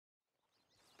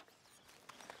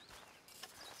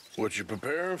What you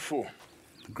preparing for?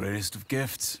 The greatest of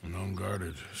gifts. An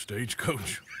unguarded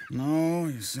stagecoach? No,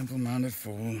 you simple-minded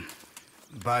fool.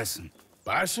 Bison.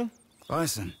 Bison?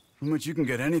 Bison, from which you can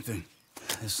get anything.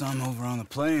 There's some over on the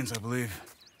plains, I believe.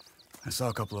 I saw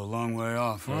a couple a long way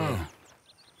off.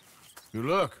 Good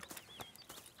luck.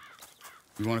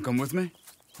 You want to come with me?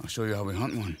 I'll show you how we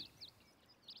hunt one.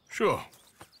 Sure.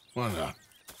 Why not?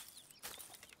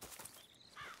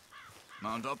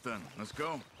 Mount up then. Let's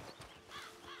go.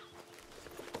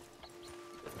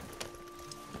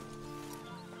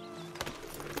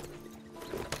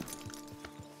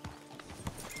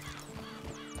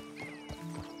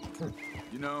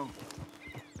 You know,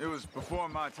 it was before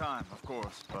my time, of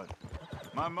course, but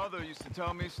my mother used to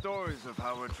tell me stories of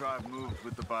how her tribe moved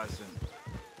with the bison.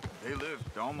 They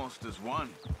lived almost as one.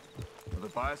 Where the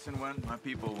bison went, my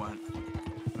people went.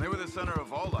 And they were the center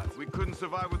of all life. We couldn't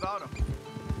survive without them.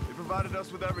 They provided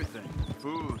us with everything.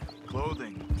 Food,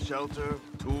 clothing, shelter,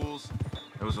 tools.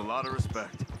 There was a lot of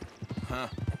respect. Huh.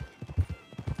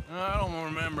 I don't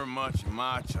remember much of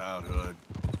my childhood,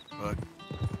 but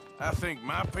I think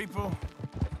my people,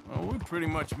 well, we pretty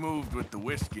much moved with the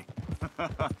whiskey.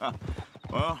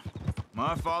 Well,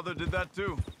 my father did that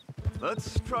too.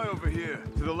 Let's try over here,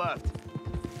 to the left.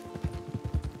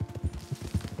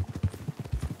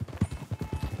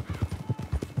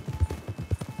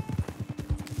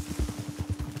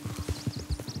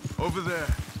 Over there.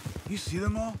 You see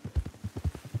them all?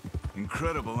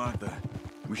 Incredible, aren't they?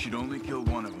 We should only kill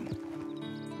one of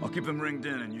them. I'll keep them ringed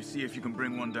in and you see if you can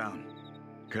bring one down.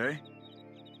 Okay?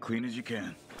 Clean as you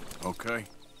can. Okay.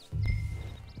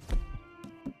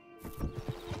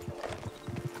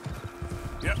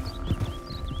 Yep.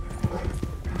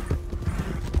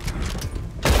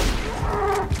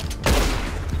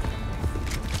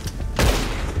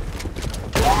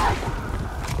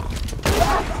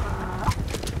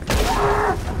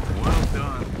 Well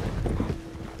done.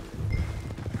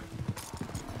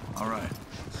 All right.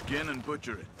 Skin and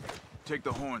butcher it. Take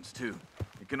the horns, too.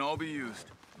 It can all be used.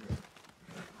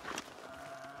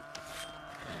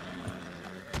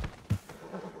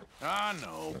 I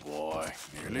know, boy.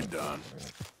 Nearly done.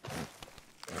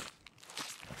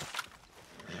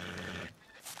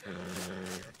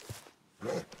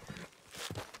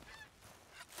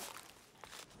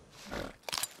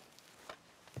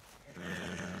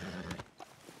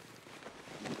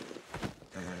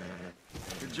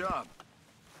 Good job.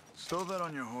 Stow that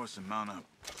on your horse and mount up.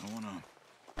 I wanna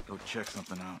go check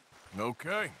something out.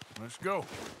 Okay, let's go.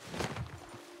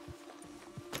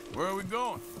 Where are we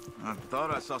going? I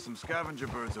thought I saw some scavenger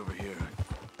birds over here.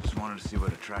 Just wanted to see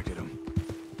what attracted them.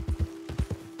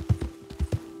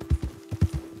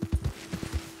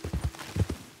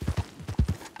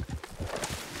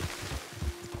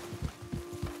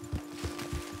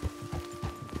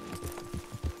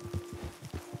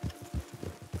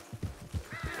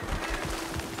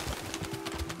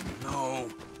 No.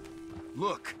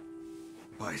 Look.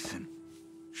 Bison.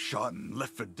 Shot and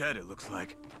left for dead, it looks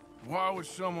like. Why would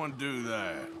someone do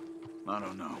that? I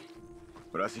don't know.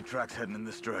 But I see tracks heading in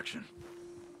this direction.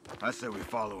 I say we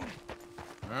follow them.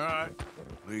 All right,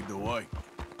 lead the way.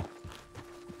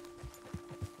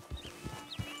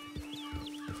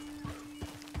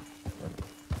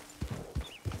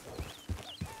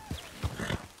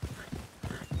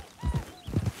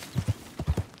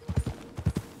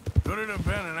 Could it have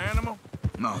been an animal?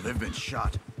 No, they've been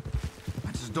shot.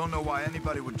 I just don't know why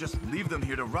anybody would just leave them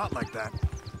here to rot like that.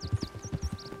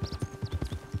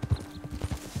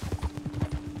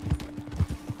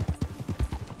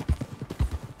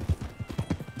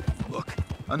 Look,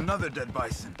 another dead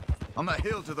bison. On the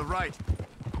hill to the right.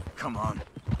 Come on.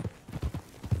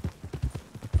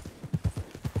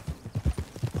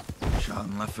 Shot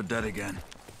and left for dead again.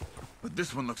 But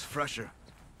this one looks fresher.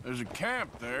 There's a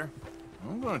camp there.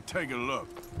 I'm gonna take a look.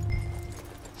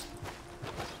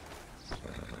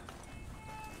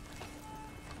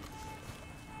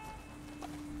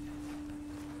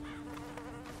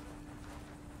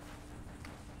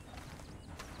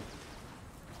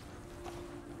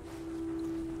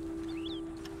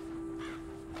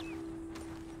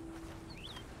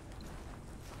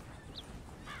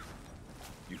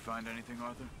 You find anything,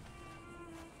 Arthur?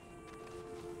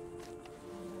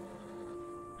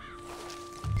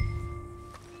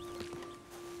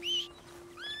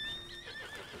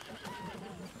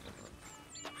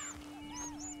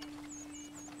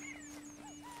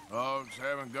 Dogs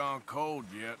haven't gone cold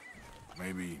yet.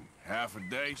 Maybe half a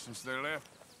day since they left.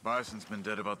 Bison's been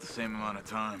dead about the same amount of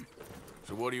time.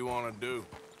 So what do you want to do?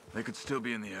 They could still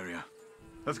be in the area.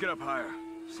 Let's get up higher,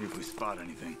 see if we spot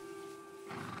anything.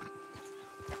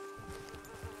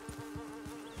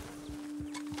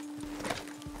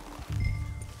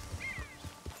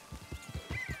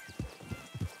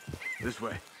 This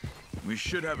way. We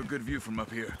should have a good view from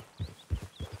up here.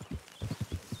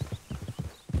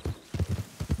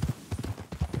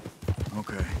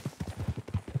 Okay.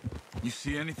 You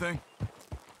see anything?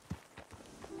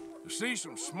 I see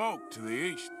some smoke to the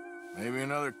east. Maybe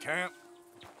another camp.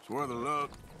 It's worth a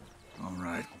look. All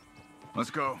right. Let's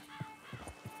go.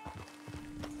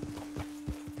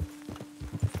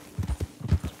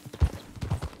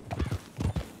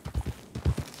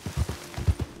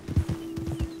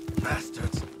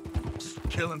 Bastards. Just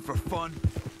killing for fun.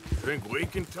 Think we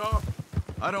can talk?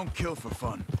 I don't kill for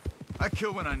fun. I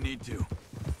kill when I need to.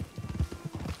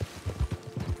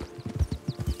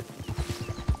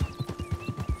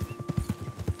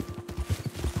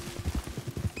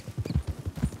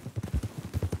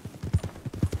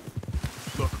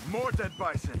 Look, more dead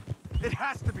bison. It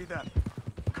has to be them.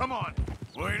 Come on.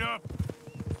 Wait up.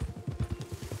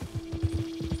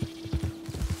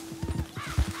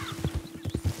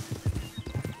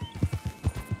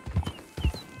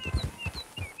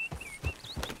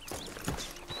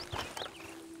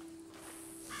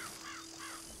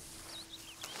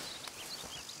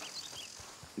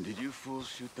 Did you fools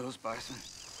shoot those bison?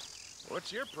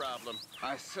 What's your problem?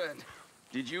 I said,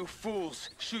 did you fools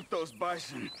shoot those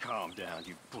bison? Calm down,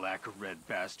 you black or red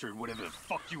bastard, whatever the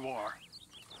fuck you are.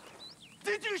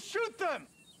 Did you shoot them?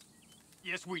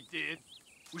 Yes, we did.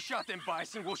 We shot them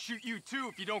bison, we'll shoot you too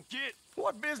if you don't get...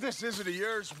 What business is it of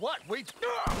yours? What? We...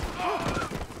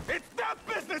 It's that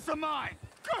business of mine!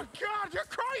 Good God, you're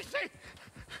crazy!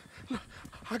 Look,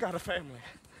 I got a family.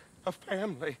 A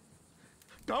family.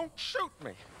 Don't shoot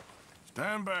me.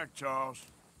 Stand back, Charles.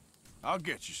 I'll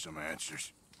get you some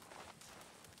answers.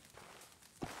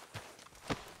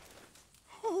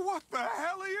 What the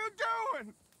hell are you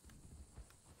doing?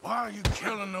 Why are you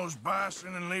killing those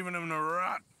bison and leaving them to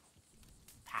rot?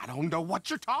 I don't know what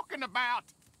you're talking about.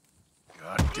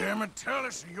 God damn it, tell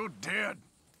us or you're dead.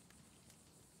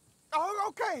 Oh,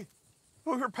 okay.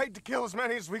 We were paid to kill as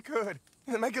many as we could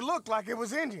and make it look like it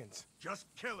was Indians. Just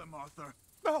kill him, Arthur.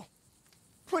 No,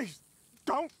 please,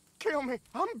 don't kill me.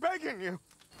 I'm begging you.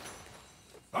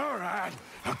 All right,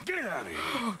 now get out of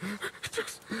here.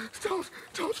 Just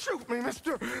don't shoot me,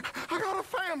 mister. I got a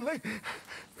family.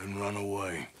 Then run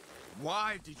away.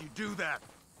 Why did you do that?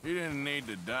 He didn't need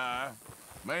to die.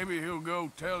 Maybe he'll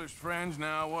go tell his friends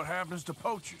now what happens to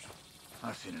poachers.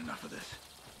 I've seen enough of this.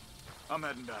 I'm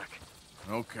heading back.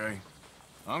 Okay.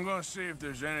 I'm gonna see if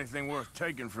there's anything worth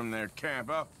taking from their camp.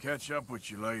 I'll catch up with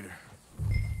you later.